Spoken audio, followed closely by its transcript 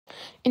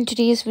In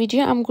today's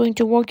video, I'm going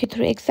to walk you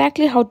through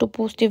exactly how to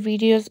post your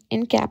videos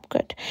in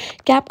CapCut.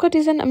 CapCut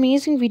is an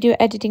amazing video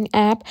editing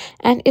app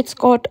and it's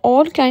got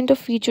all kinds of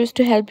features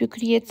to help you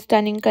create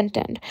stunning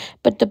content.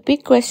 But the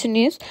big question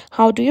is,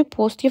 how do you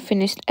post your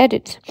finished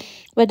edits?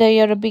 Whether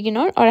you're a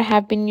beginner or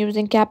have been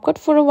using CapCut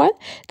for a while,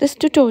 this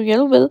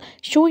tutorial will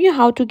show you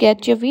how to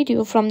get your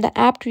video from the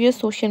app to your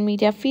social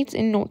media feeds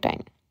in no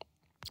time.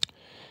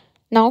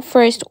 Now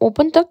first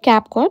open the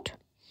CapCut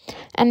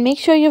and make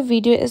sure your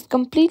video is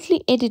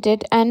completely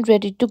edited and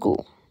ready to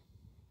go.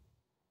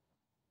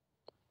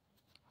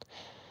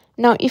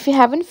 Now, if you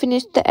haven't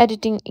finished the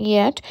editing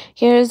yet,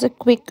 here is a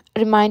quick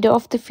reminder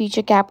of the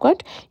feature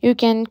CapCut. You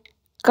can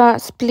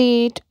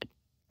split,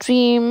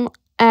 trim,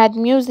 add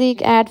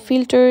music, add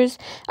filters,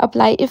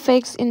 apply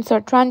effects,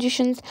 insert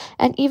transitions,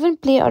 and even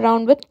play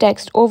around with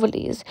text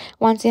overlays.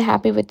 Once you're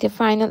happy with your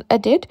final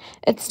edit,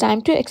 it's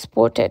time to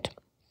export it.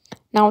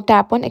 Now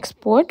tap on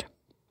export.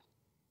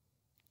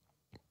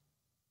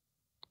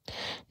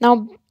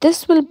 Now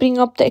this will bring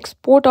up the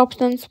export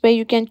options where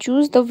you can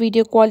choose the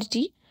video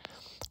quality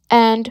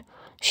and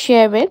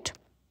share it.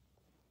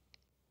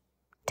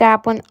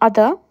 Tap on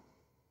other.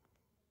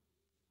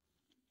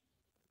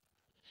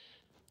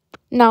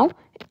 Now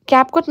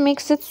CapCut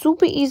makes it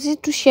super easy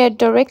to share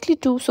directly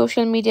to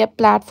social media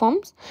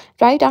platforms.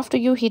 Right after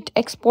you hit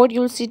export,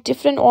 you'll see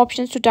different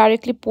options to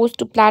directly post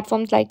to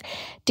platforms like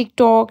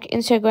TikTok,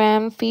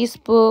 Instagram,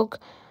 Facebook,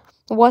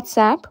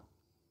 WhatsApp,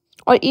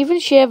 or even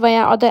share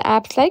via other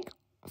apps like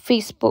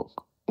Facebook.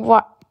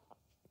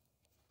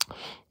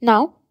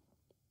 Now,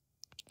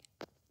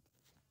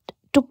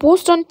 to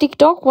post on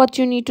TikTok, what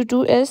you need to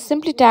do is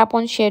simply tap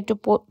on share to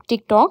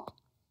TikTok.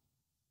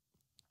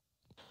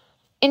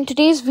 In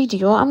today's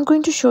video, I'm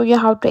going to show you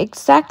how to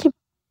exactly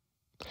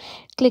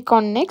click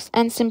on next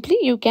and simply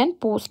you can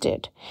post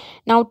it.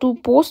 Now to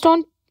post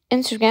on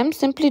Instagram,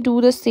 simply do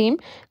the same.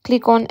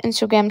 Click on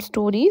Instagram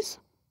stories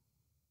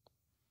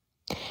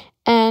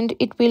and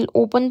it will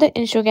open the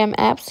Instagram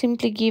app.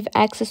 Simply give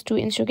access to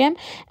Instagram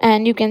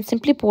and you can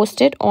simply post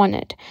it on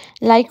it.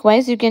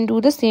 Likewise, you can do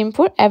the same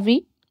for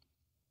every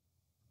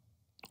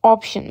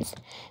options.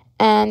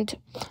 And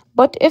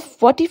what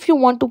if you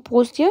want to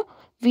post your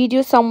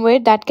video somewhere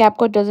that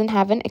CapCut doesn't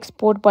have an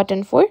export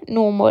button for?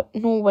 No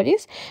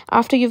worries.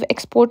 After you've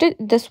exported,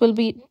 this will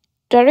be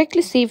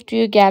directly saved to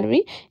your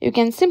gallery. You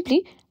can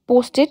simply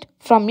post it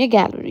from your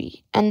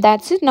gallery, and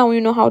that's it. Now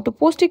you know how to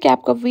post your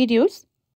CapCut videos.